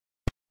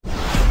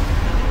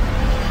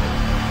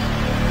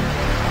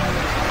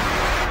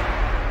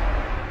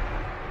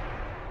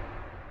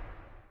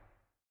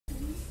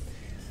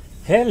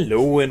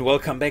Hello and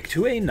welcome back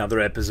to another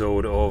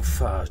episode of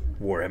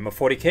Warhammer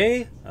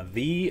 40k,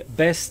 the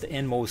best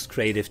and most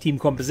creative team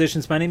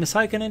compositions. My name is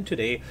Sci-Fi and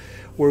today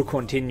we're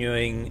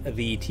continuing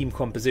the team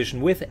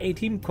composition with a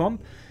team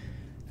comp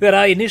that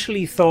I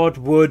initially thought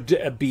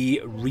would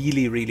be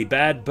really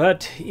bad,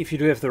 but if you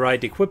do have the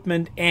right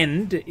equipment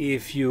and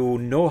if you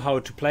know how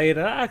to play it,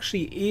 it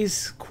actually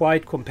is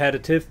quite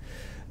competitive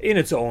in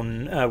its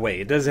own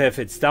way. It does have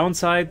its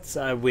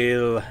downsides, I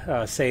will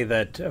say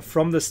that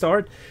from the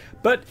start,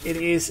 but it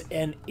is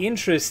an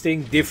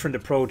interesting, different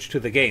approach to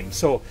the game.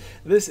 So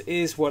this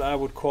is what I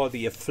would call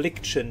the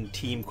Affliction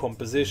team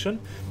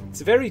composition.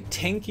 It's a very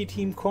tanky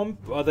team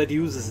comp that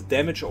uses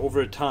damage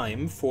over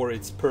time for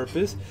its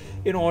purpose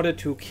in order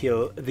to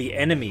kill the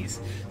enemies.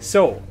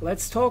 So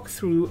let's talk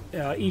through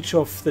each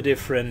of the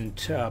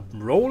different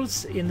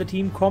roles in the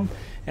team comp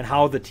and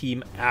how the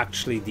team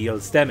actually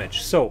deals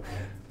damage. So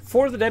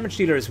for the damage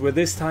dealers, we're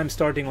this time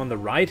starting on the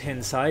right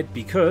hand side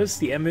because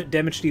the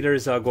damage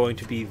dealers are going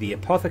to be the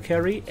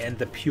Apothecary and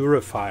the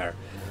Purifier.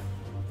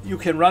 You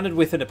can run it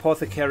with an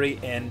Apothecary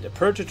and a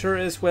Purgator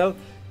as well.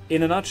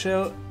 In a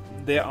nutshell,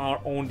 there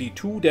are only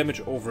two damage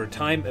over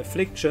time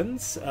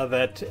afflictions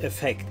that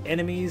affect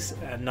enemies.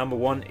 Number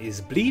one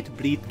is Bleed.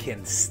 Bleed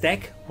can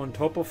stack on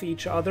top of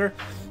each other,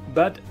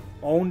 but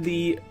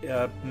only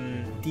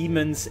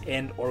demons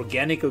and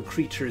organical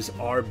creatures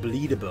are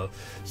bleedable.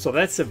 So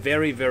that's a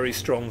very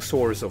strong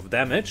source of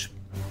damage.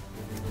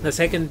 The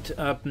second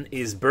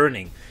is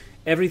Burning.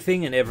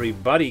 Everything and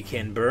everybody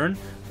can burn,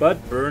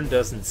 but burn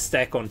doesn't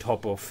stack on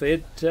top of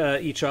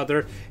each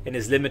other and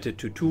is limited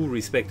to 2,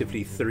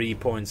 respectively 3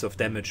 points of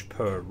damage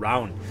per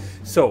round.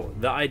 So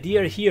the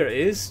idea here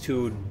is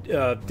to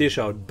dish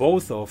out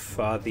both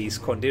of these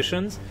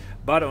conditions,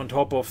 but on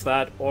top of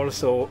that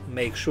also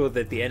make sure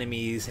that the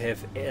enemies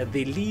have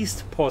the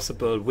least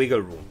possible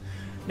wiggle room.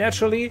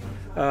 Naturally,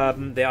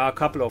 there are a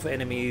couple of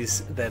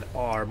enemies that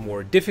are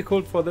more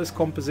difficult for this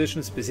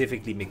composition,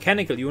 specifically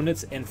mechanical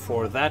units, and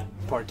for that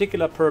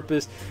particular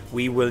purpose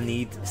we will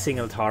need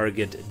single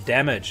target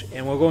damage,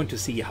 and we're going to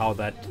see how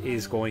that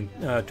is going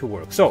to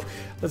work. So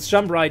let's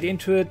jump right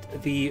into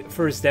it. The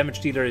first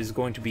damage dealer is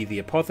going to be the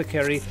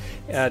Apothecary.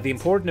 The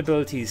important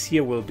abilities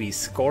here will be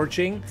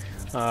Scourging,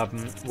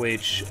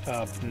 which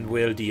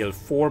will deal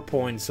 4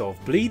 points of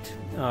bleed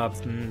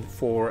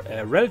for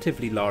a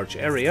relatively large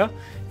area.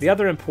 The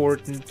other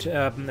important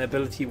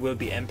ability will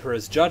be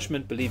Emperor's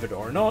Judgment, believe it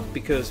or not,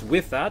 because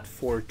with that,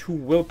 for 2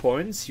 will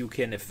points, you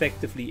can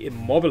effectively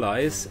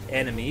immobilize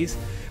enemies,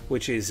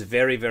 which is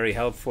very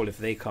helpful. If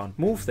they can't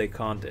move, they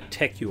can't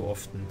attack you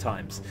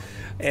oftentimes.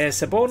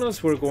 As a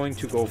bonus, we're going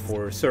to go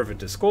for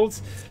Servitor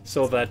Skulls,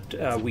 so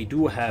that we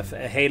do have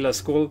a Hailer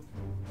Skull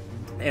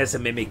as a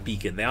mimic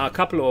beacon. There are a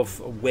couple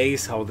of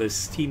ways how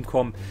this team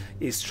comp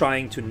is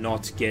trying to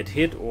not get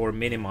hit or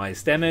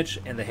minimize damage,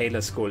 and the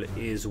Hailer Skull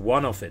is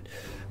one of it.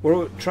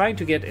 We're trying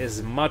to get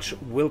as much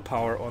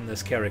willpower on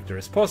this character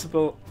as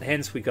possible,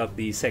 hence we got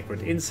the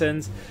Sacred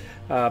Incense,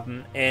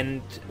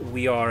 and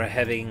we are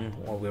having,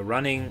 or we're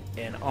running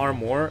an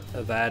armor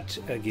that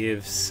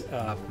gives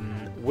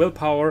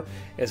willpower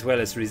as well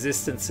as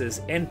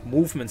resistances and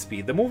movement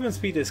speed. The movement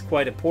speed is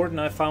quite important,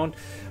 I found,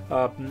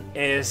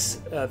 as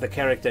the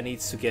character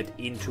needs to get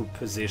into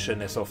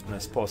position as often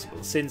as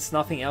possible. Since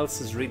nothing else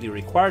is really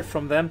required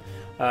from them,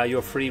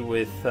 you're free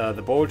with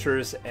the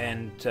bolters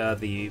and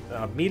the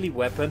melee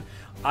weapon.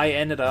 I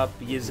ended up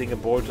using a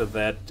bolter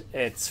that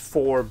adds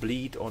 4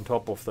 bleed on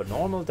top of the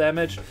normal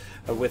damage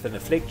with an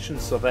affliction,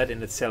 so that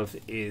in itself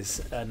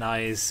is a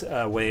nice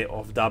way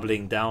of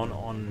doubling down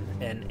on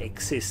an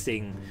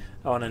existing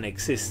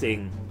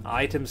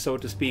item, so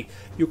to speak.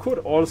 You could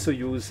also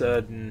use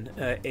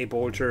a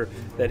bolter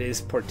that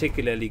is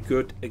particularly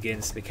good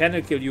against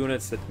mechanical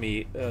units. Let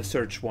me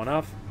search one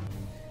up.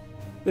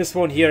 This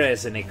one here,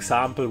 as an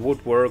example,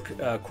 would work,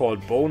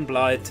 called Bone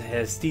Blight.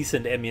 Has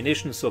decent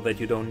ammunition so that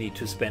you don't need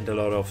to spend a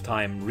lot of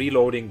time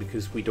reloading,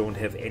 because we don't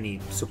have any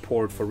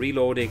support for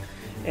reloading,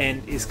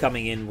 and is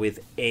coming in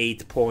with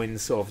 8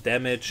 points of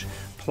damage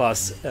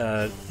plus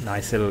a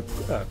nice little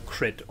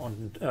crit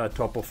on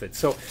top of it.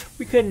 So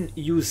we can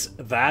use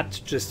that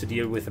just to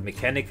deal with the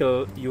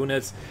mechanical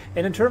units.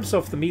 And in terms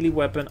of the melee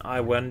weapon, I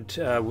went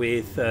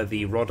with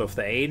the Rod of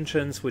the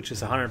Ancients, which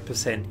is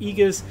 100%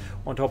 Aegis.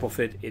 On top of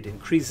it, it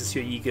increases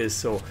your Aegis,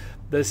 so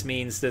this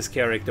means this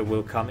character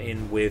will come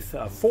in with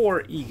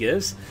 4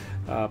 Aegis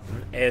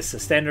as a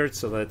standard,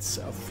 so that's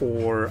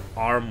 4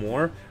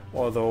 armor,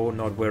 although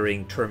not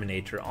wearing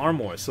Terminator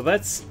armor. So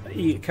that's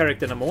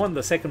character number 1.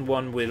 The second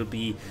one will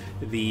be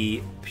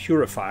the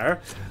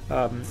Purifier.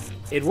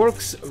 It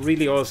works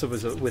really also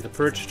with a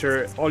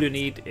Purgator. All you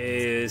need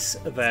is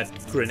that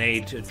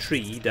grenade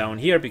tree down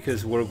here,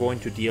 because we're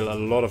going to deal a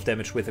lot of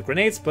damage with the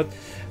grenades, but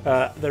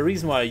the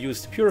reason why I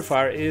used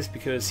Purifier is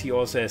because he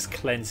also has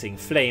Cleansing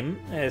Flame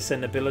as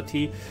an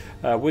ability,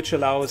 which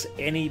allows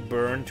any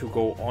burn to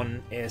go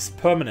on as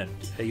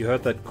permanent. You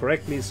heard that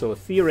correctly, so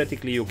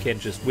theoretically you can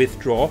just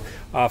withdraw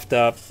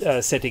after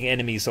setting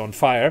enemies on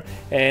fire,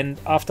 and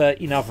after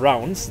enough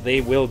rounds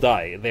they will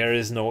die. There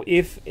is no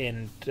if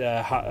and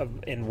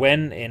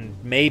when and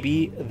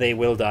maybe they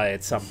will die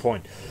at some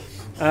point.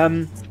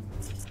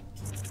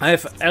 I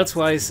have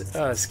elsewise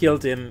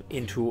skilled him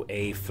into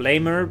a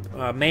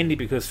flamer, mainly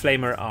because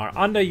flamer are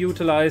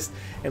underutilized,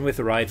 and with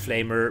the right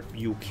flamer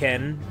you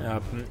can,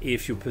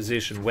 if you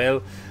position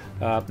well,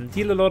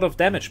 deal a lot of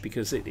damage,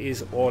 because it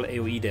is all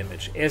AoE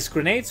damage. As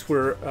grenades,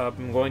 we're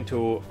going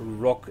to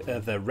rock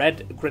the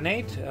red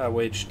grenade,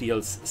 which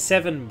deals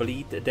 7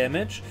 bleed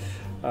damage.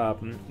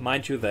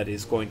 Mind you, that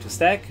is going to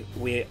stack.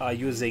 We are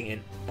using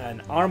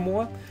an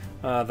armor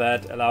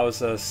that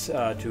allows us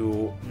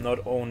to not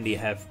only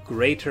have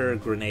greater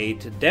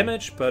grenade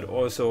damage, but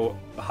also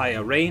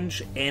higher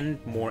range and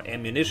more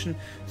ammunition.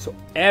 So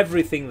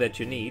everything that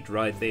you need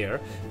right there.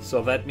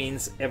 So that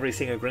means every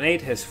single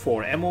grenade has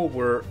 4 ammo.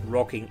 We're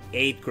rocking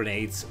 8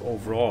 grenades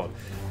overall.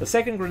 The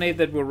second grenade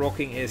that we're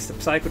rocking is the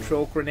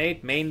psychotrope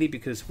grenade, mainly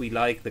because we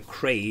like the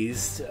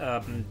crazed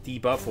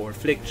debuff or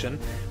affliction,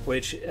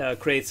 which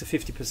creates a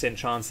 50%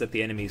 chance that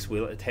the enemies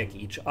will attack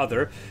each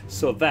other.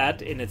 So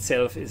that in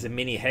itself is a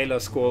mini halo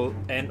skull,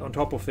 and on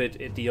top of it,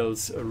 it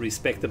deals a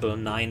respectable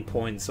 9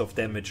 points of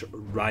damage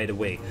right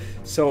away.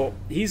 So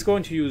he's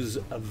going to use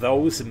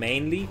those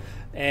mainly,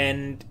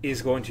 and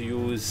is going to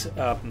use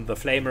the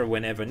flamer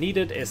whenever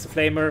needed. As the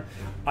flamer,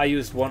 I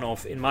used one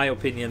of, in my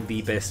opinion,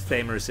 the best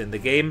flamers in the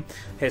game.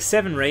 Has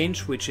 7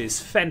 range, which is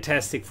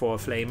fantastic for a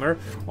flamer.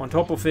 On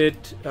top of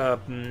it,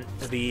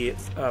 the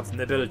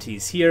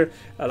abilities here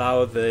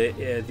allow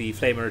the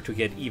flamer to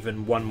get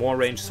even 1 more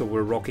range, so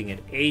we're rocking at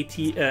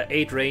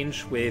 8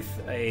 range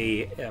with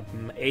a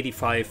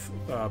 85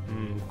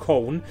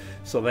 cone,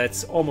 so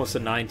that's almost a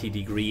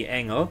 90-degree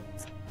angle.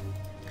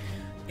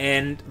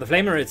 And the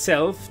flamer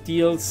itself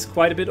deals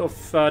quite a bit of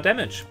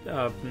damage.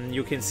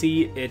 You can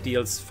see it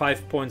deals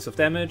 5 points of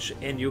damage,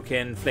 and you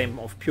can Flame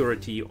of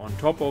Purity on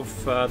top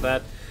of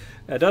that.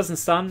 It doesn't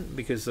stun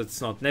because it's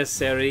not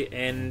necessary,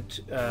 and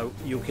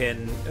you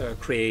can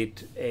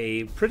create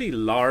a pretty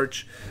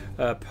large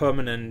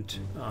permanent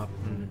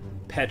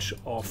patch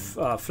of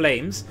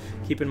flames.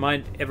 Keep in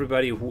mind,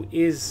 everybody who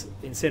is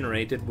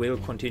incinerated will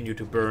continue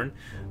to burn,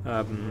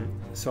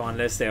 so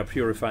unless they are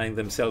purifying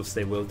themselves,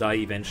 they will die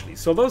eventually.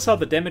 So those are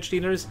the damage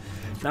dealers.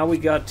 Now we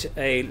got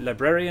a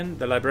librarian.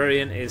 The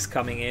librarian is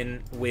coming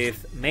in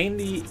with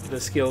mainly the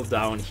skill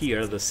down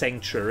here, the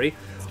sanctuary.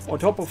 On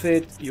top of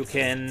it, you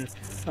can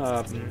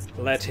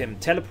let him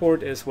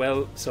teleport as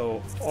well.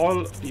 So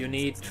all you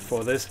need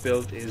for this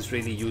build is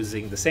really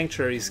using the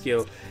sanctuary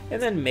skill,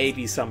 and then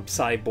maybe some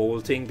psi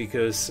bolting,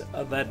 because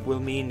that will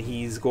mean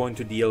he's going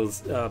to deal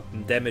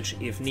damage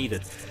if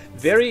needed.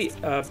 Very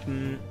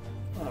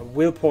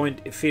will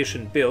point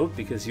efficient build,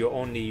 because you're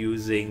only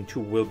using 2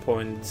 will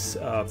points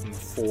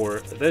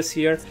for this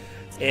here,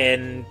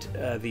 and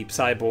the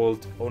Psy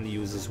Bolt only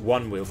uses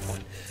 1 will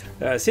point.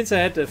 Since I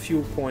had a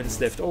few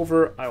points left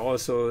over, I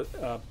also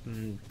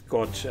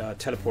got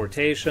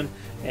teleportation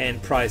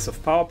and Price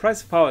of Power.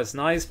 Price of Power is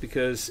nice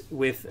because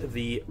with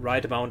the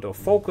right amount of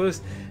focus,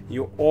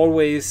 you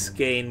always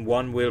gain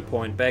 1 will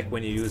point back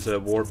when you use a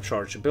warp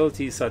charge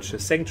ability, such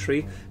as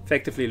Sanctuary,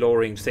 effectively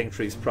lowering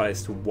Sanctuary's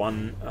price to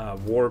 1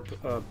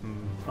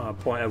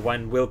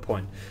 1 will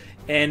point.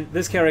 And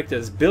this character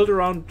is built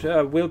around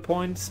will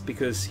points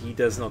because he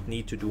does not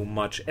need to do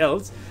much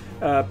else.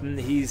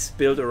 He's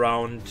built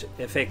around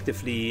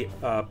effectively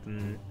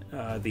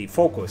the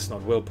focus,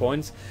 not will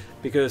points,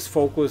 because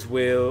focus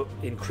will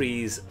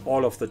increase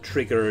all of the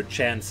trigger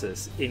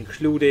chances,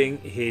 including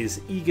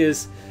his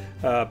Aegis,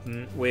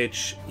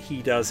 which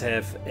he does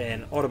have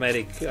an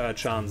automatic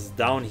chance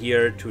down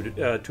here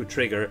to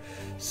trigger.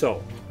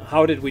 So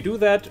how did we do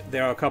that?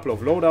 There are a couple of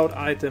loadout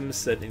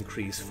items that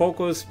increase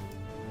focus.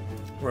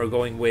 We're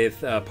going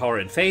with Power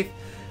and Faith.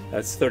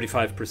 That's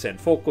 35%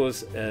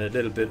 focus, a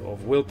little bit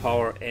of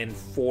willpower, and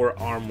 4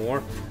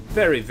 armor.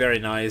 Very, very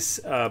nice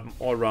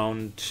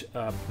all-round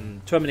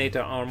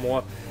Terminator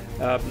armor.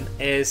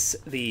 As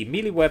the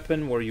melee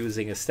weapon, we're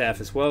using a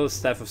staff as well.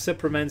 Staff of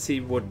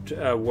Supremacy would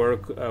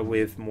work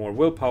with more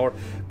willpower,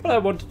 but I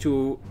wanted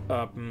to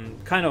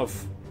kind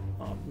of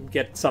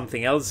get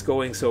something else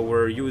going, so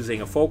we're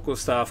using a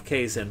focus staff,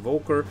 Case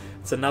Invoker.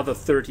 It's another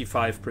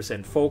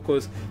 35%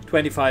 focus,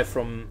 25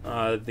 from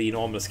the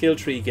normal skill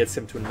tree gets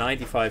him to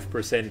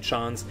 95%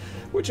 chance,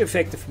 which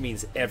effectively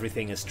means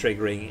everything is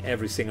triggering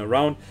every single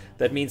round.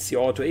 That means the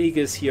auto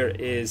Aegis here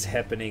is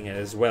happening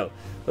as well.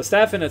 The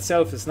staff in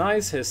itself is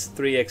nice, has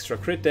 3 extra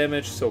crit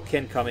damage, so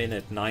can come in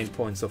at 9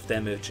 points of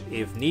damage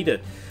if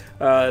needed.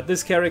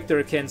 This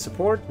character can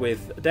support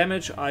with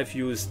damage. I've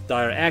used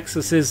Dire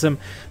Exorcism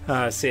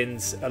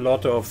since a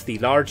lot of the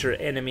larger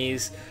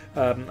enemies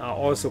are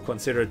also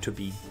considered to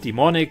be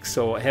demonic,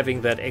 so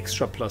having that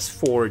extra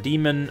 +4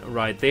 demon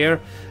right there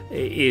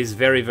is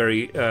very,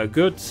 very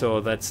good. So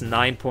that's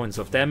 9 points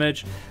of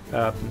damage,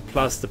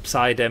 plus the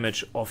psi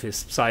damage of his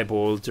psi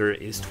bolter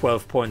is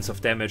 12 points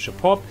of damage a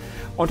pop.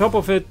 On top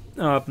of it,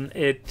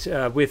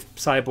 with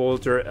psi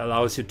bolter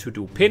allows you to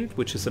do pint,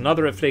 which is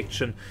another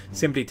affliction,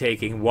 simply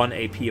taking 1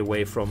 AP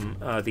away from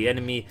the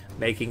enemy,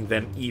 making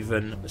them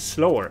even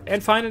slower.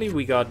 And finally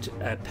we got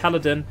a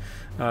paladin,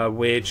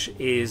 which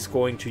is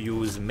going to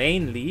use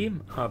mainly,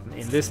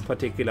 in this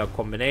particular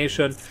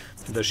combination,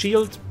 the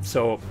shield,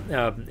 so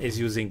is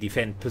using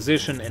defend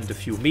position and a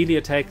few melee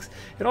attacks.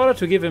 In order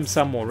to give him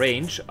some more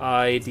range,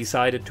 I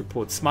decided to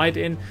put smite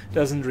in.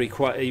 Doesn't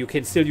require, you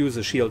can still use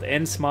a shield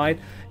and smite,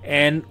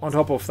 and on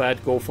top of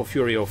that go for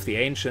Fury of the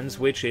Ancients,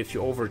 which if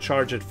you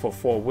overcharge it for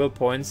 4 will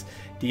points,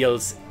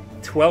 deals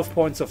 12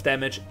 points of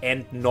damage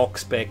and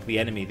knocks back the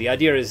enemy. The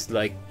idea is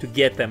like to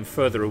get them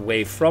further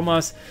away from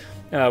us,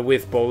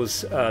 with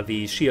both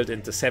the shield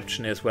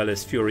interception as well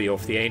as Fury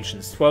of the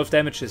Ancients. 12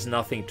 damage is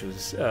nothing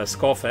to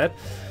scoff at.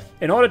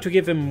 In order to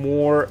give him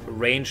more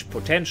range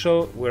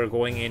potential, we're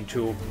going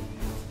into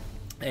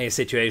a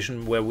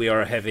situation where we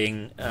are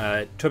having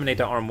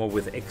Terminator armor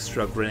with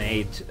extra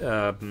grenade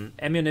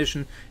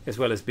ammunition as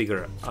well as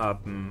bigger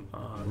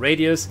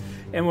radius,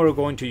 and we're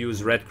going to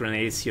use red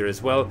grenades here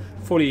as well,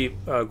 fully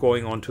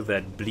going onto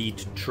that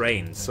bleed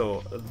train.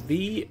 So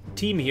the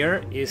team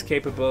here is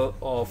capable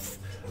of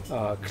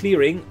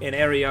clearing an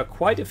area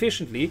quite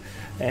efficiently,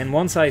 and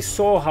once I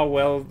saw how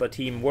well the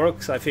team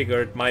works, I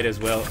figured might as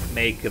well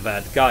make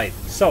that guide.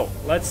 So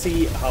let's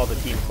see how the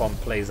team comp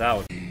plays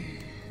out.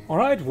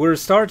 Alright, we're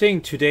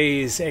starting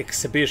today's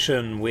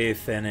exhibition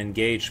with an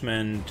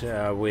engagement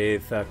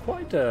with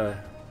quite a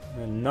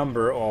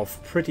number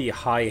of pretty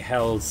high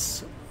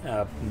health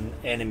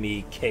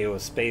enemy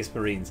Chaos Space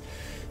Marines.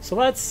 So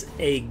that's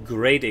a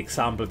great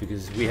example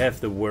because we have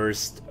the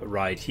worst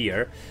right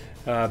here.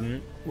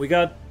 We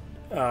got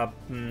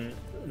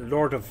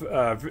Lord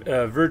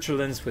of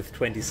Vigilance with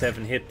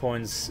 27 hit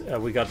points.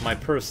 We got my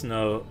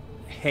personal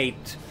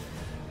hate,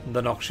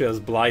 the Noxious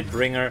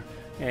Blightbringer,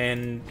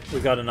 and we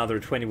got another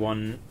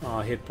 21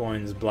 hit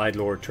points,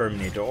 Blightlord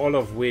Terminator, all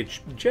of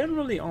which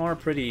generally are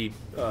pretty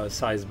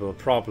sizable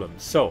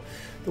problems. So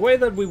the way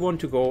that we want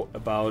to go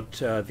about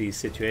the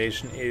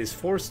situation is,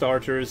 for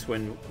starters,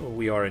 when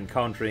we are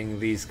encountering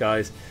these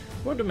guys,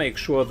 we want to make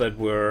sure that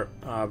we're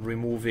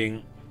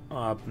removing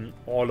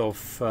all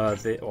of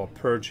or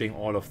purging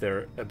all of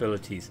their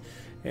abilities.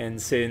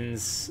 And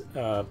since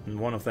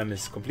one of them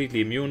is completely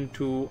immune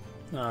to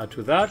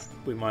that,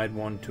 we might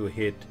want to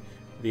hit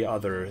the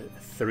other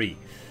 3.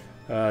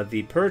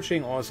 The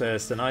purging also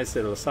has the nice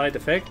little side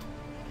effect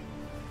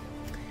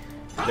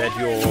that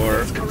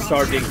you're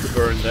starting to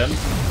burn them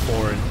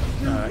for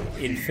an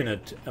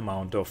infinite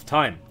amount of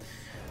time.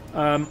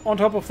 On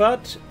top of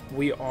that,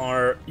 we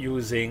are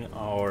using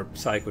our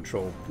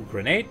Psychotrope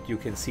grenade. You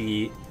can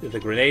see the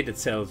grenade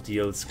itself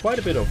deals quite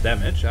a bit of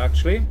damage,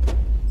 actually.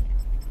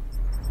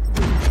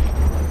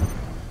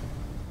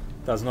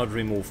 Does not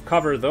remove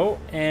cover though,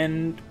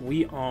 and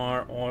we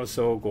are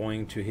also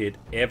going to hit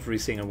every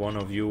single one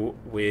of you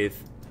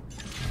with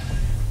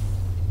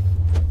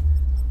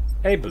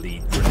a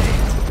bleed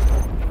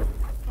grenade.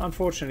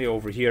 Unfortunately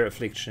over here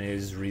Affliction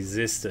is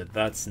resisted.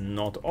 That's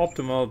not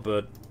optimal,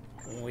 but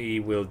we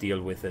will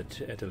deal with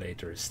it at a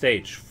later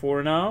stage.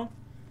 For now,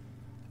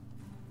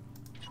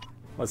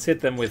 let's hit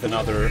them with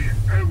another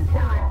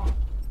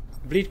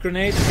bleed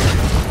grenade.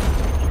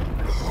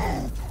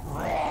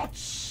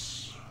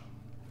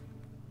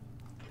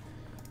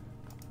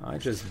 I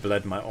just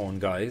bled my own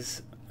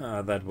guys.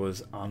 That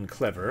was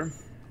unclever.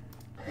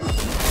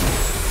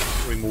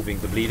 Removing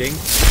the bleeding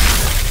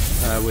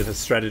with a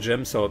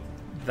stratagem, so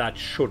that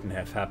shouldn't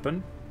have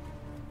happened.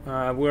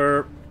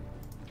 We're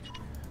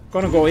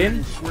gonna go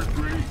in.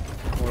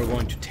 We're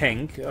going to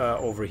tank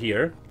over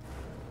here.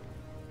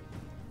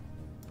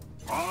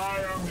 I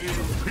am the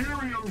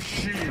Imperium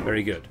Shield.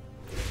 Very good.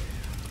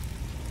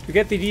 To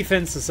get the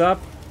defenses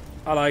up,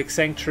 I like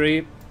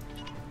Sanctuary.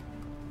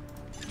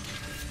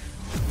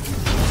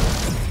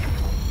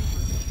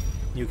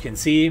 You can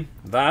see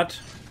that,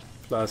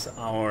 plus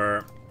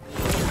our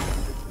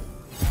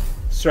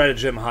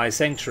Stratagem High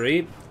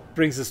Sanctuary,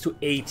 brings us to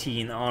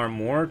 18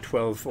 armor,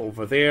 12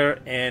 over there,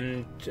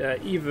 and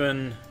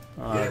even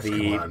Yes, the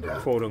Commander.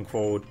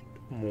 quote-unquote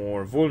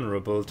more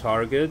vulnerable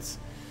targets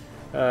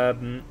are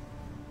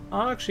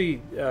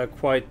actually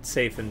quite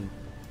safe and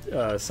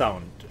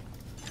sound.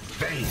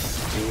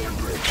 Face the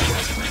Emperor's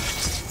judgment.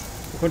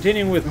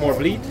 Continuing with more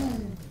bleed.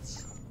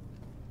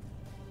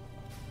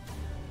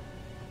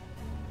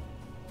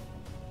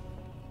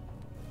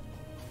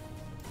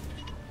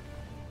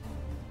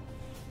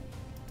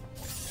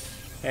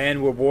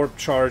 And we're warp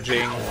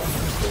charging the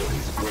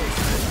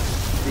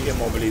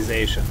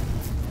immobilization.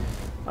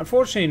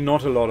 Unfortunately,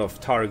 not a lot of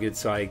targets,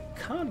 so I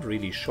can't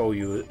really show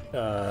you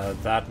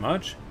that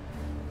much.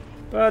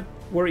 But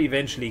we're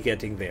eventually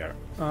getting there.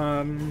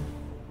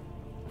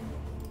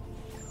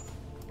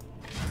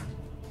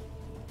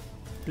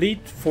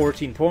 Bleed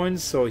 14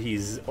 points, so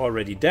he's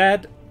already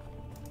dead.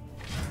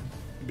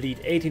 Bleed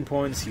 18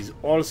 points, he's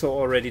also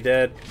already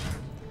dead.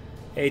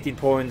 18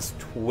 points,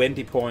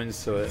 20 points,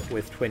 so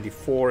with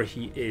 24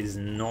 he is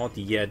not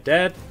yet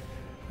dead.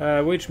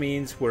 Which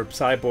means we're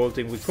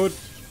Psy-bolting. We could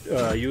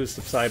use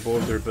the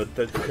Psy-bolter, but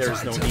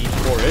there's no need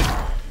for it.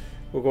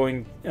 We're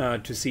going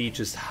to see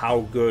just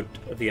how good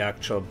the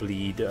actual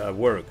bleed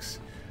works.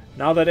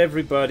 Now that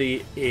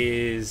everybody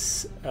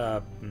is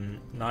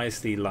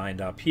nicely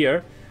lined up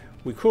here,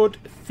 we could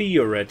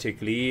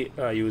theoretically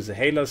use a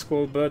Hela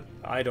Skull, but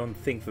I don't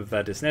think that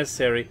that is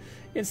necessary.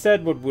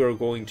 Instead, what we're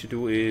going to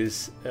do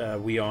is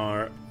we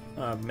are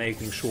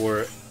making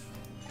sure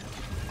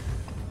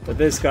that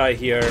this guy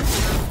here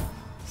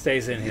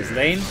stays in his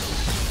lane.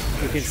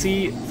 You can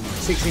see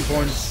 16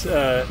 points,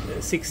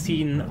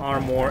 16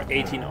 armor,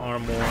 18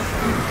 armor,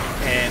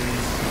 and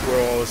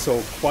we're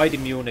also quite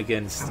immune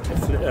against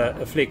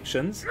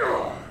afflictions.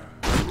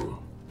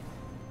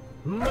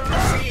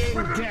 Mercy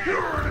and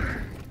death.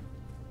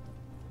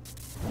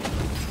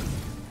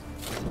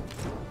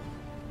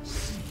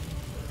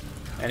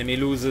 Enemy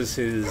loses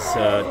his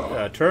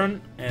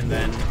turn, and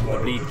then the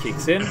bleed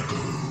kicks in.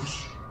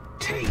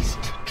 Taste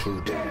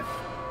true death.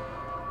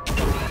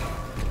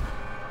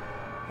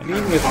 And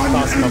even with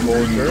Plasma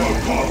Bolter,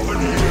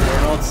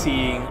 we're not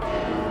seeing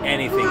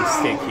anything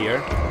stick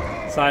here.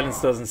 Silence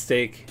doesn't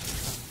stick.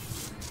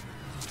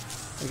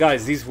 And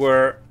guys, these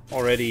were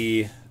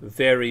already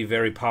very,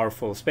 very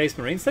powerful Space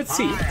Marines. Let's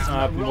see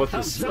what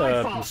the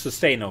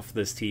sustain of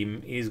this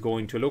team is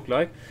going to look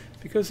like,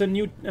 because a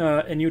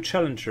new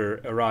challenger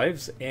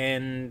arrives,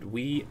 and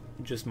we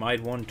just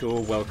might want to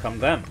welcome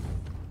them.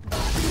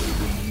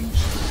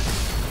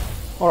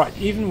 Alright,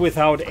 even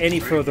without any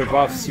further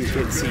buffs, you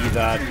can see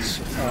that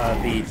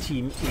the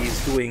team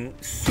is doing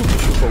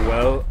super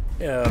well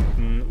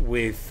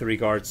with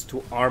regards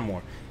to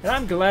armor. And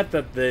I'm glad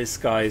that this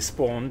guy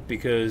spawned,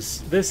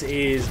 because this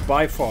is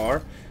by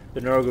far,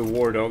 the Nurgle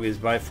War Dog is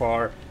by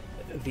far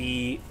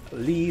the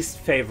least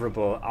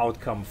favorable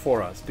outcome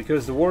for us,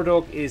 because the War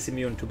Dog is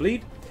immune to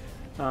bleed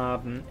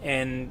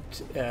and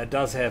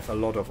does have a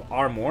lot of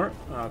armor,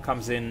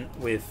 comes in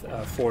with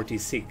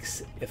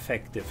 46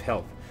 effective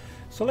health.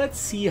 So let's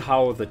see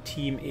how the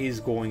team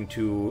is going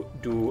to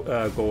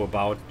go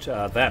about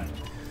them.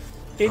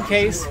 In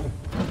case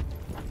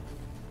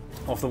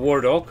of the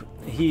War Dog,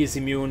 he is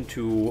immune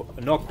to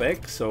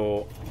knockback,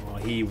 so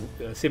he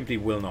simply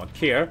will not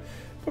care.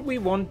 But we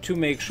want to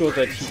make sure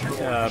that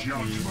he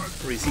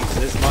receives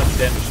as much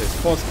damage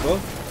as possible.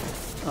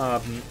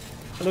 A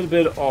little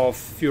bit of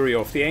Fury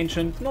of the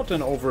Ancient, not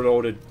an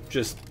overloaded,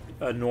 just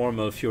a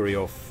normal Fury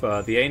of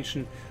the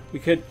Ancient. We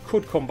could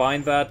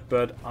combine that,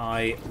 but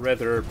I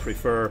rather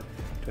prefer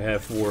to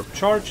have Warp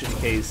Charge in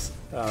case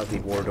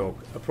the War Dog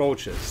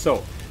approaches.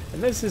 So,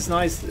 and this is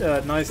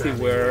nicely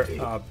where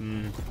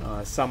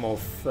some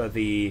of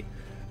the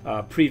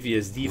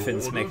previous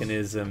defense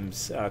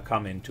mechanisms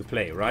come into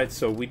play, right?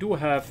 So we do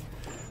have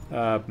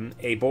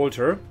a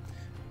bolter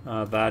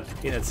that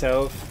in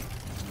itself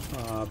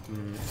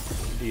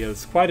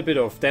deals quite a bit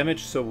of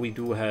damage, so we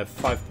do have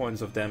 5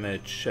 points of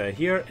damage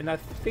here, and I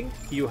think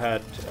you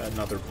had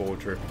another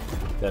bolter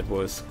that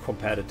was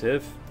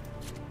competitive.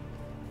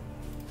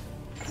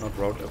 Not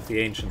Road of the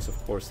Ancients, of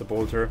course, the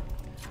bolter.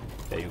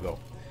 There you go.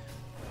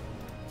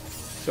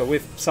 So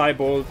with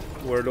Psy-Bolt,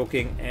 we're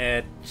looking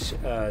at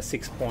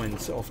 6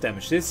 points of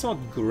damage. It's not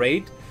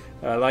great.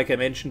 Like I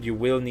mentioned, you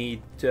will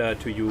need to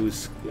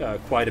use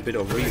quite a bit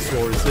of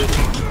resources,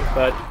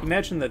 but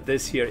imagine that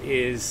this here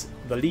is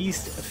the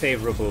least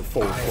favorable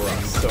foe for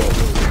us. So,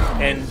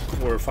 and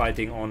we're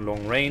fighting on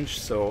long range,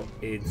 so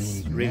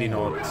it's really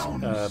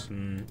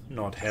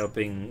not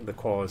helping the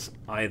cause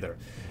either.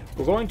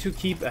 We're going to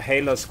keep a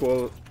Hela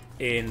Skull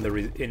in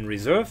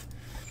reserve,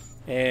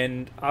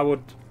 and I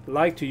would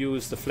like to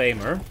use the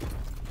Flamer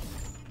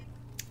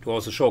to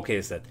also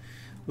showcase that.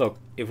 Look,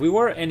 if we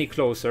were any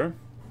closer,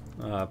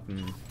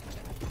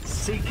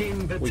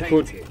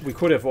 we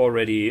could have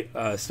already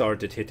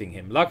started hitting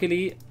him.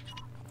 Luckily,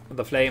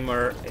 the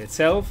Flamer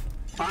itself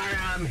I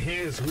am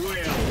his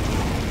will.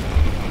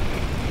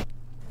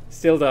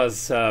 still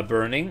does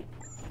burning.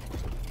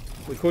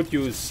 We could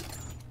use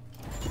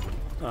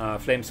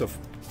Flames of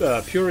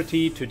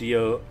Purity to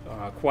deal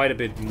quite a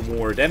bit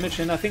more damage,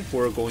 and I think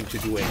we're going to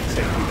do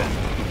exactly that.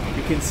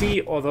 You can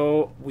see,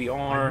 although we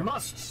are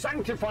Must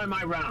sanctify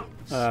my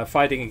rounds.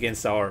 fighting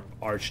against our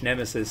arch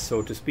nemesis,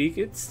 so to speak,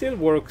 it still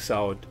works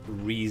out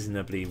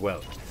reasonably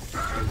well.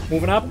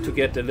 Moving up to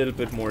get a little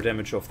bit more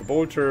damage of the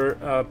bolter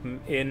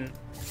in,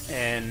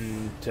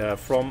 and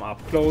from up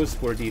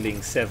close we're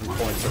dealing 7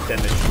 points of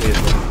damage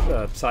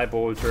with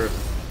Psy-Bolter.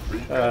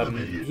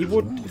 He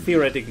would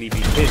theoretically be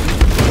hit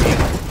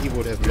if he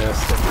would have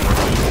lost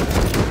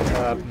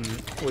that,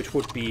 which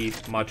would be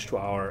much to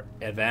our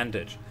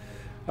advantage.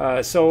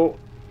 So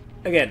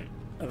again,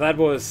 that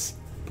was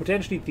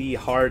potentially the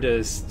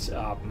hardest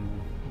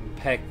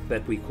pack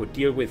that we could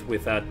deal with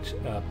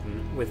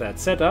that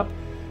setup.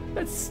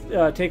 Let's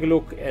take a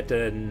look at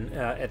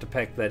a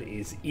pack that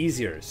is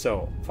easier.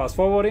 So fast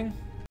forwarding.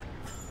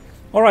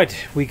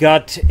 Alright, we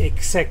got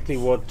exactly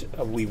what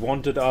we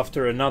wanted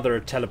after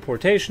another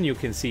teleportation. You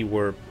can see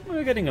we're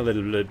getting a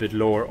little bit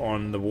lower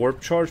on the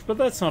warp charge, but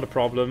that's not a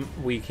problem.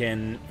 We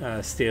can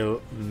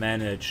still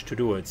manage to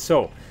do it.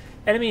 So,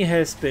 enemy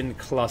has been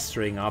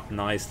clustering up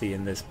nicely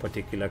in this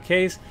particular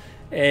case,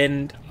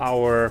 and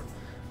our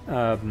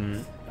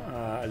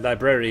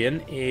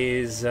librarian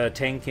is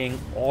tanking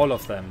all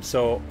of them.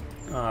 So,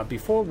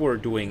 before we're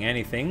doing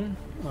anything,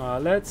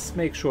 let's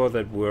make sure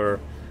that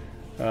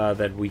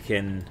we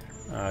can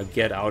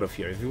get out of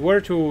here. If we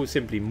were to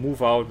simply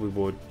move out, we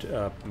would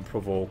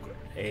provoke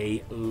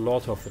a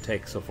lot of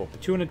attacks of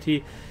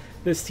opportunity.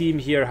 This team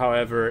here,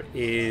 however,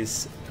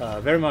 is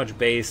very much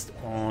based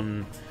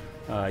on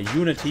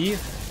unity.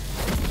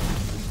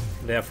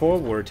 Therefore,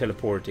 we're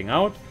teleporting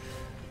out.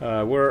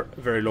 We're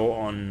very low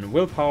on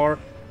willpower,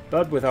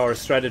 but with our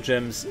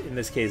stratagems, in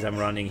this case I'm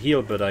running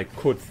heal, but I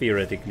could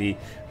theoretically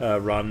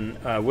run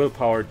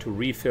willpower to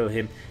refill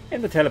him,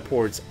 and the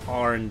teleports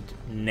aren't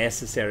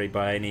necessary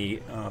by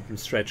any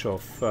stretch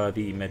of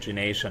the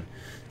imagination.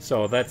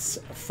 So that's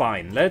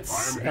fine.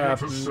 Let's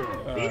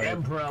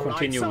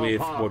continue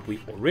with what we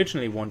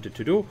originally wanted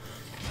to do.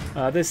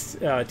 This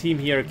team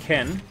here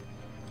can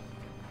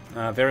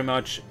very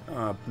much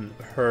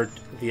hurt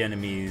the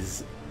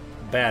enemies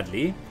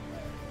badly.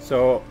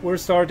 So we're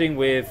starting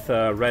with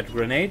red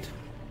grenade.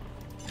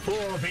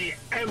 For the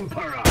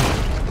Emperor.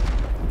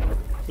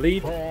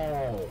 Bleed.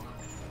 Oh.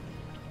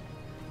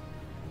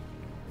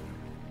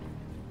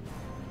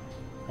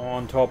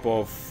 On top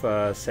of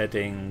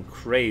setting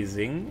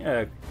crazing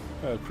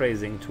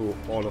to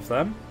all of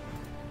them.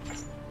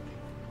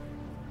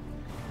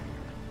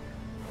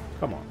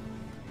 Come on.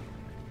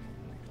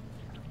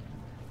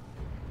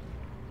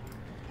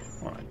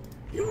 Alright.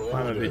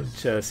 I'm a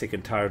bit sick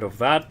and tired of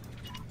that.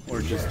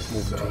 We're just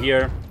moving to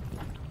here.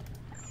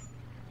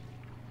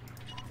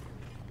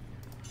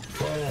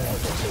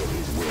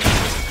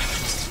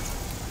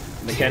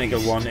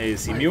 Mechanical one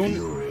is immune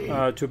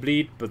to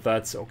bleed, but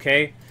that's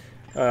okay.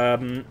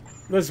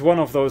 This is one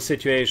of those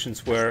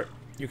situations where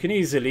you can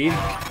easily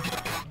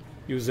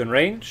use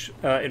enrage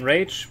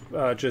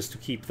just to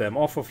keep them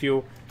off of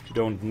you. You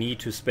don't need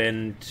to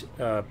spend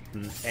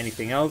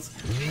anything else.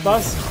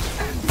 Plus,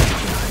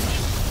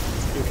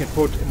 you can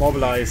put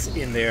immobilize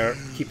in there,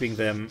 keeping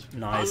them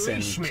nice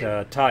and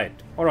tight.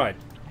 Alright,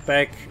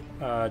 back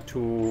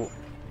to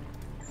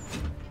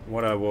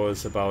what I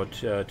was about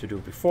to do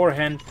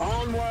beforehand.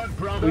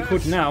 Onward, we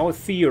could now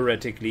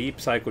theoretically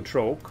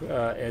psychotroke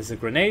as a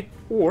grenade,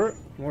 or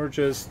we're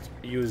just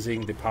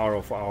using the power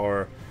of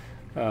our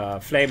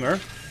flamer,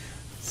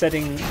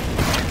 setting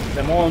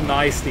them all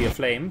nicely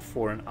aflame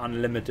for an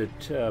unlimited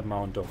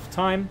amount of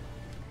time,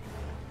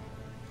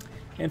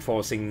 and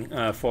forcing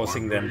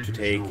them to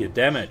take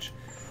damage.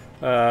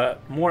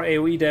 More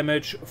AoE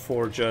damage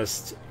for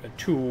just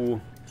 2.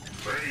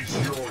 Face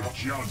your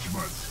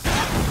judgment.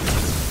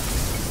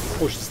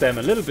 Pushes them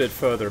a little bit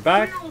further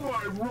back.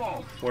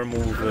 We're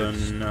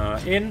moving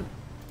in.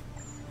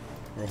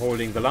 We're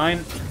holding the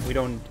line. We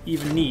don't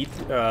even need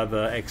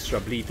the extra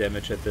bleed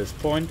damage at this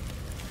point.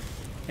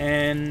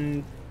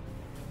 And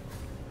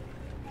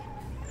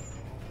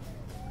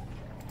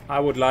I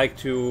would like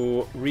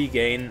to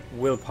regain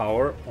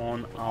willpower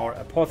on our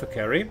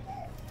apothecary.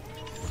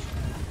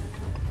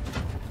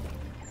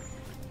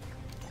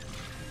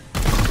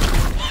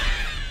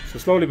 So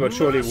slowly but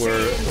surely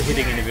we're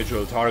hitting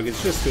individual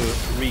targets just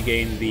to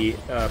regain the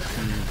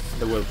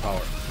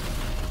willpower.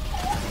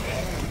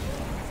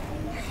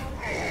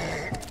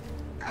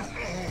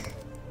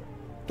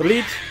 The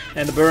bleed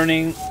and the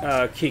burning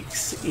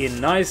kicks in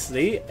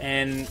nicely,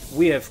 and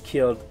we have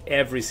killed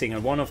every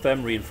single one of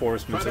them.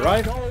 Reinforcements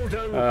arrive.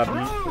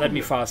 Let me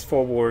fast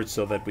forward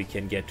so that we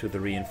can get to the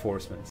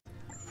reinforcements.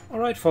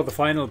 Alright, for the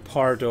final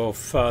part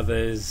of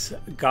this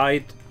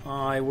guide,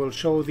 I will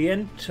show the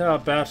end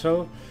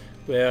battle,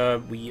 where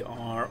we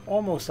are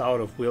almost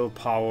out of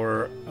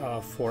willpower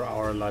for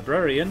our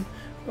librarian.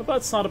 But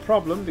that's not a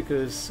problem,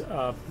 because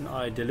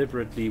I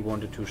deliberately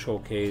wanted to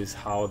showcase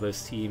how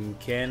this team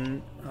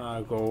can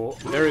go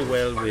very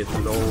well with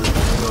low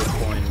will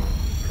point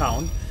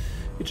count.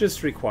 It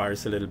just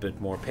requires a little bit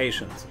more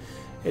patience.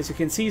 As you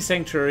can see,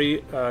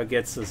 Sanctuary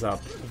gets us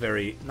up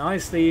very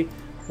nicely.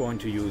 Going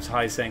to use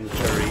High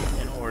Sanctuary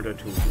in order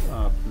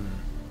to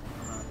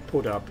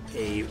put up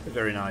a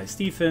very nice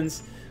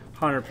defense.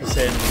 100%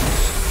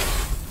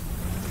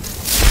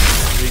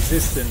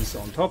 resistance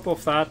on top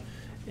of that,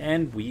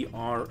 and we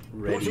are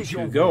ready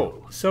to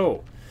go.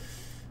 So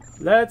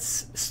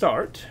let's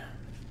start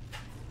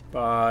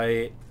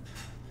by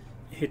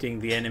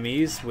hitting the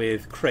enemies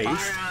with Craze.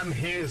 I am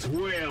his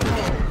will.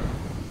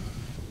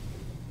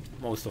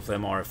 Most of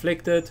them are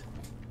afflicted.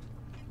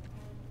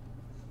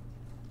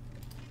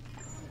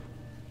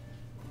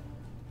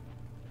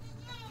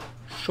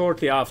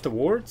 Shortly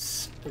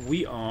afterwards,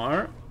 we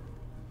are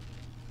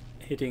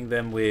hitting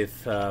them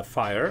with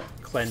fire,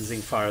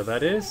 cleansing fire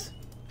that is.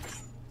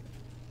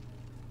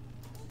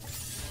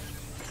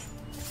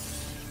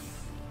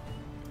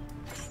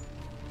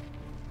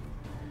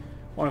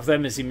 One of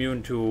them is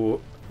immune to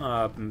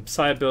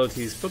psi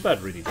abilities, but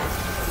that really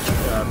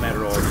doesn't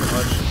matter all too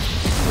much.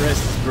 The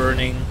rest is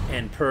burning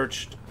and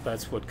purged,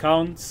 that's what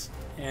counts.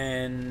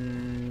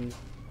 And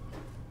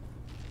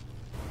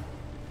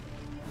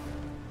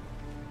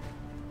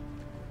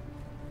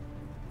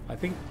I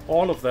think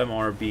all of them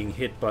are being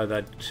hit by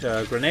that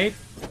grenade.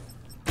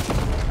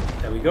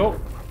 There we go.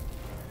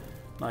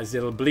 Nice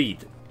little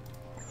bleed.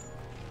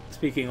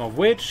 Speaking of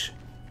which,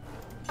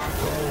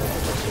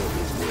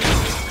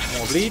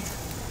 more bleed.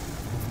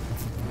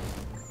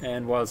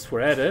 And whilst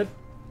we're at it,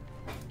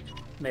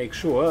 make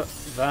sure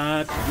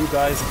that you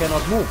guys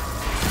cannot move.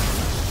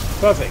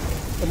 Perfect.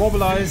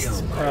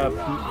 Immobilized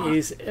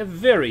is a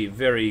very,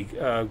 very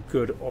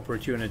good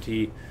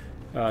opportunity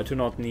to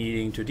not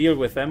needing to deal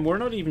with them. We're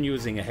not even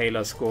using a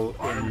Hela Skull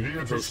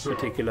in this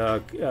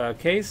particular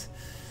case.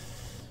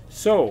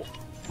 So,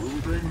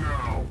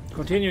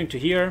 continuing to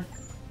here.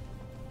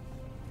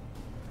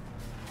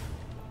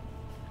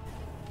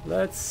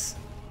 Let's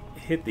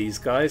hit these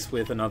guys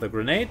with another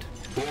grenade.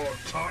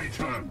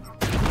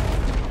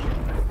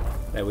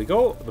 There we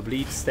go. The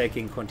bleed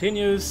stacking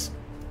continues.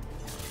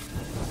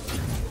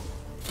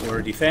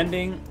 We're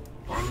defending.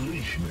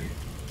 Unleash me.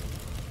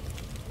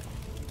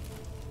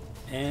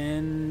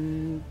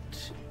 And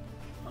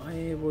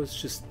I was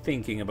just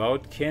thinking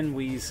about, can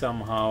we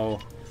somehow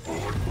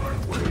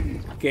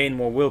gain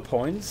more will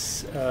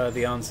points?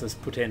 The answer is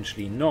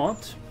potentially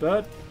not,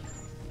 but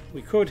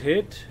we could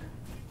hit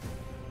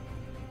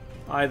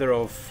either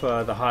of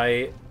the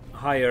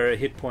higher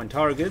hit point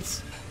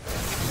targets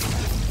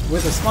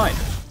with a smite.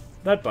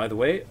 That, by the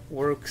way,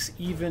 works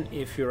even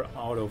if you're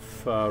out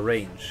of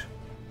range.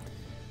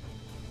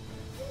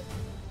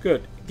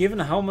 Good. Given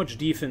how much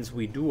defense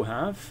we do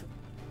have,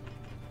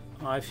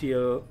 I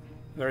feel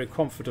very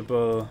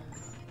comfortable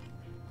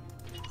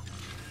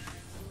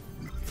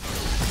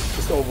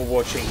just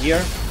overwatching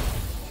here.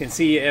 You can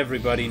see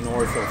everybody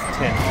north of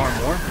 10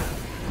 armor.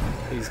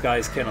 These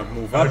guys cannot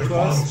move up to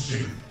us.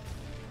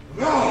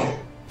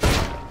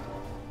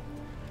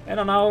 And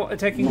are now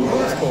attacking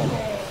the spawn.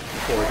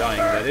 Before dying,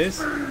 that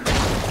is.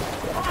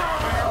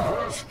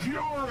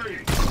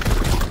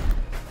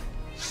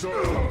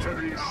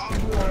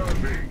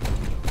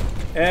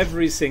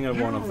 Every single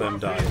one of them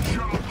died.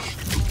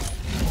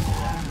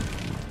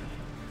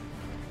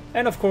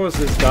 And of course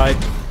this guide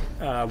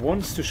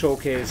wants to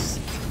showcase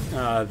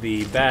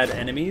the bad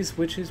enemies,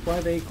 which is why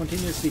they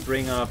continuously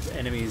bring up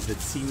enemies that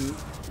seem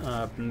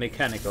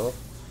mechanical.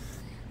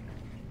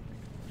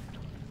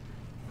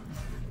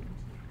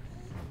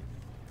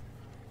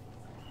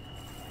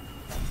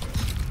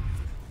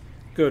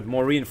 Good,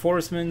 more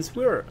reinforcements.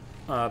 We're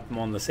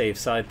on the safe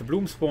side. The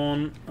Bloom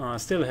Spawn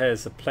still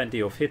has plenty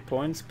of hit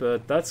points,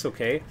 but that's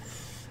okay.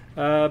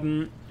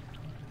 Time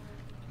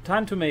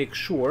to make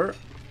sure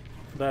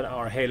that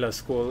our Hela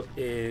Skull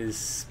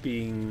is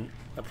being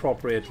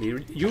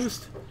appropriately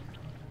used.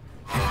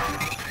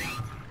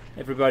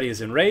 Everybody is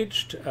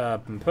enraged.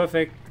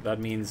 Perfect. That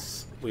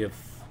means we have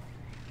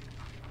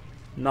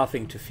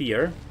nothing to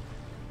fear.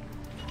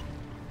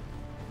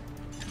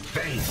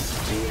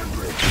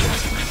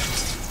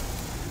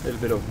 A little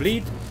bit of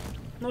bleed.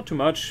 Not too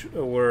much.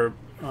 We're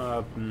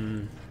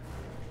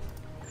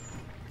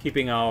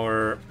keeping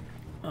our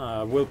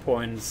will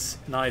points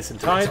nice and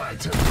tight.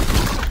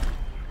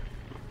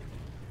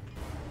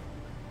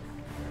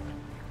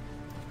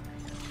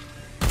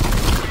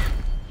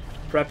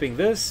 Prepping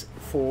this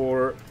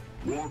for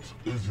what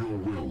is your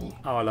will?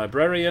 Our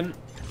librarian.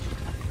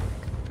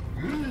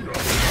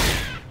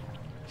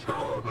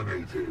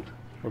 Terminated.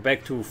 We're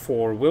back to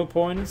 4 will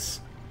points.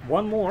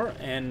 One more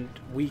and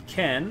we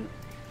can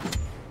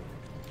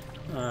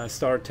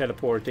start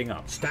teleporting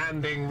up.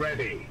 Standing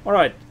ready.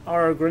 Alright,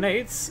 our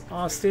grenades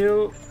are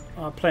still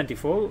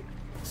plentiful,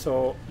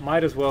 so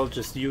might as well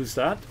just use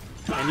that.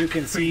 And you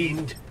can see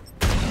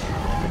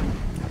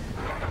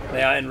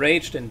they are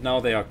enraged and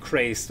now they are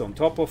crazed on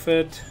top of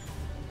it.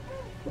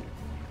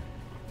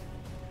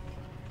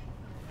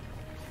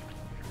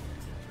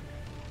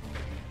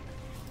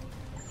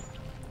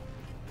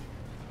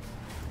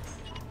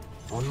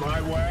 On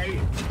my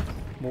way.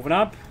 Moving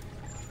up.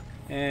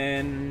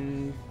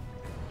 And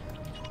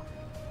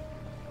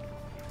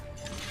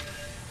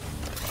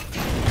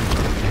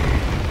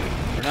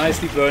we're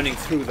nicely burning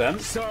through them.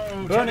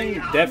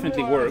 Burning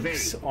definitely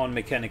works on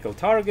mechanical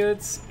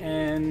targets,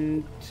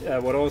 and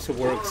what also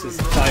works is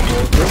 5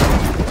 will points.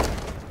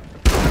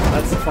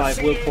 That's the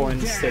 5 will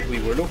points that we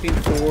were looking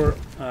for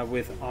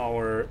with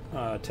our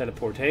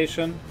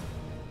teleportation.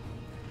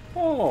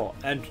 Oh,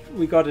 and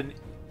we got an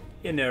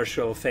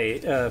inertial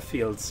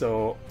field,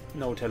 so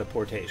no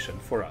teleportation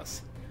for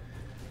us.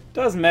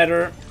 Doesn't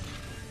matter.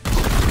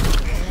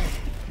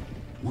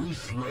 We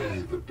slay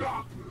the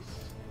darkness.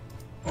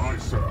 Aye,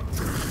 sir.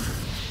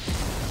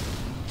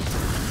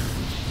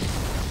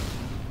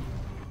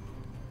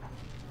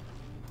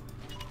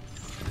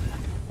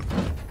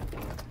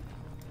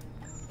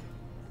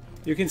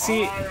 You can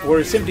see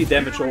we're simply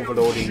damage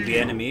overloading the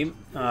enemy.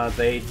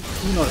 They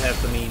do not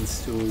have the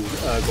means to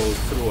go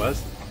through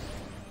us.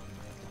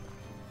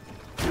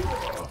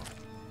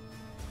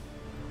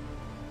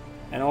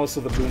 And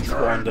also the Bloom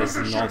Spawn does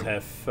not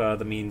have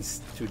the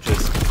means to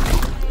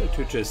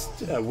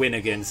just win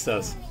against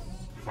us.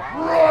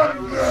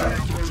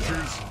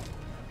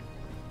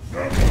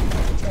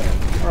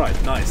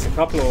 Alright, nice. A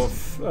couple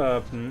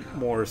of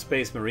more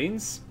Space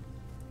Marines.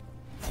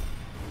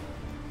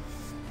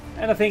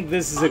 And I think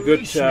this is a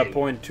good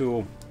point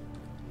to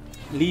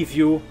leave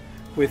you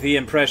with the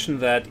impression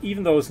that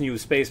even those new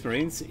Space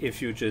Marines,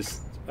 if you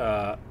just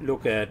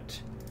look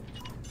at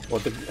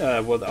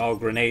what our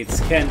grenades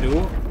can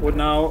do, would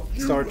now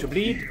start to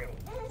bleed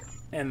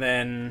and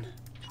then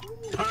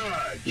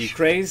be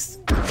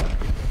crazed.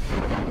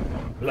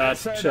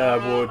 That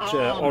would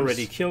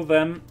already kill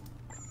them.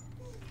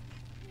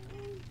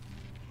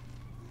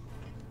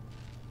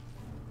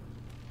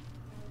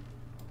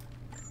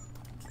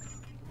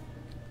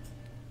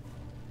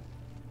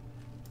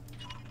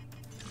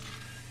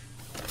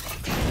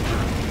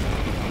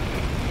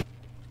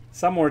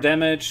 Some more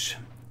damage,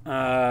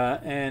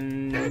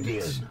 and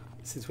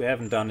since we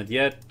haven't done it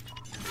yet,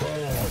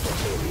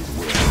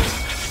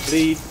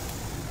 bleed,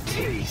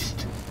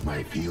 Taste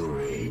my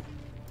fury.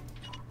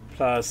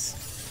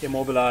 plus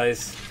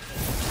immobilize.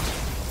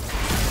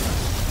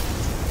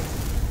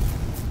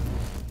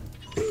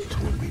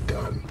 It will be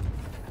done.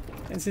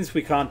 And since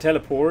we can't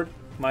teleport,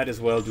 might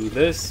as well do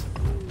this.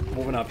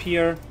 Moving up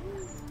here,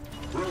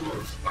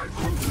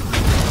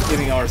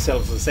 giving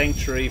ourselves a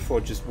sanctuary for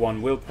just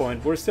 1 will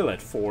point. We're still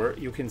at 4.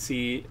 You can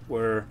see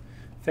we're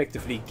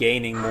effectively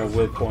gaining more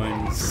will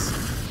points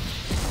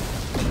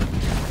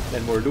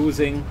than we're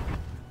losing.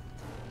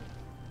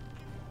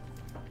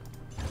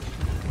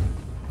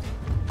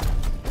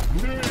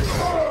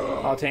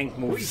 Our tank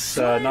moves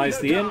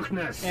nicely in,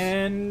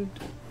 and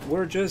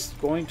we're just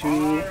going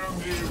to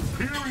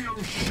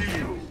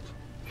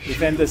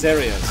defend this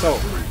area. So,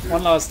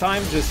 one last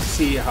time, just to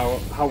see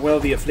how well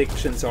the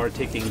afflictions are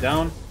ticking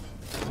down.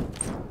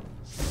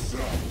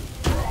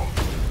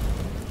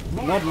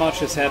 Not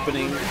much is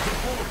happening.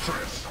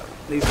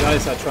 These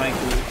guys are trying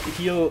to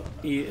heal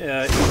each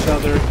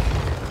other.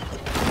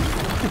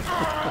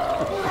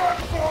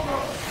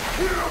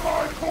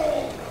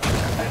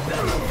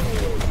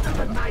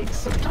 The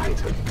Knights of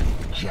Titan,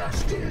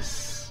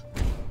 justice.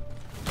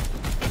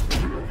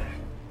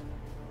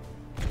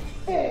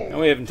 And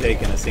we haven't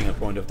taken a single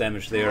point of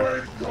damage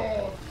there.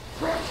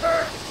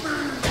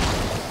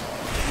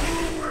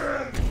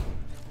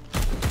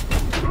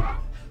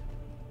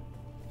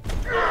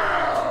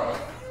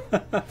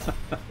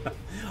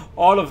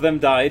 All of them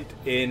died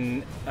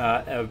in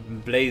a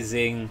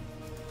blazing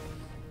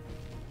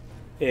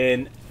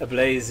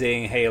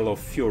hail of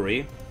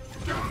fury.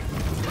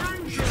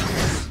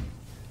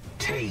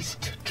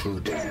 Taste true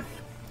death.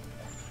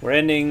 We're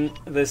ending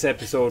this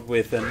episode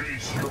with an...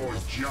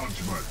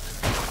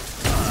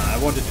 I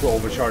wanted to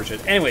overcharge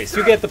it. Anyways,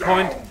 you get the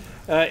point.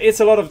 It's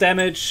a lot of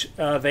damage.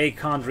 They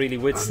can't really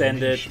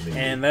withstand it,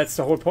 and that's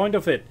the whole point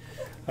of it.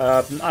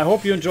 I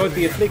hope you enjoyed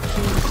the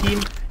Affliction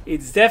team.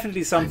 It's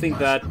definitely something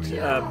that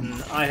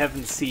I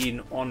haven't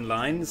seen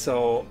online,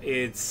 so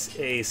it's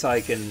a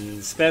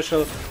Saiken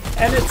special,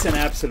 and it's an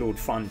absolute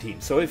fun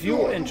team. So if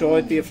you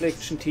enjoyed the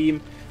Affliction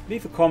team,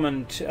 leave a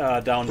comment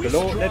down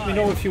below. Let me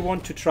know if you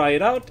want to try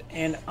it out,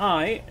 and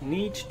I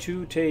need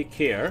to take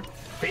care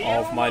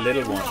of my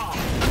little one.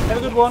 Have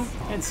a good one,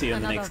 and see you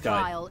in the next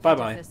guide. Bye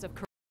bye.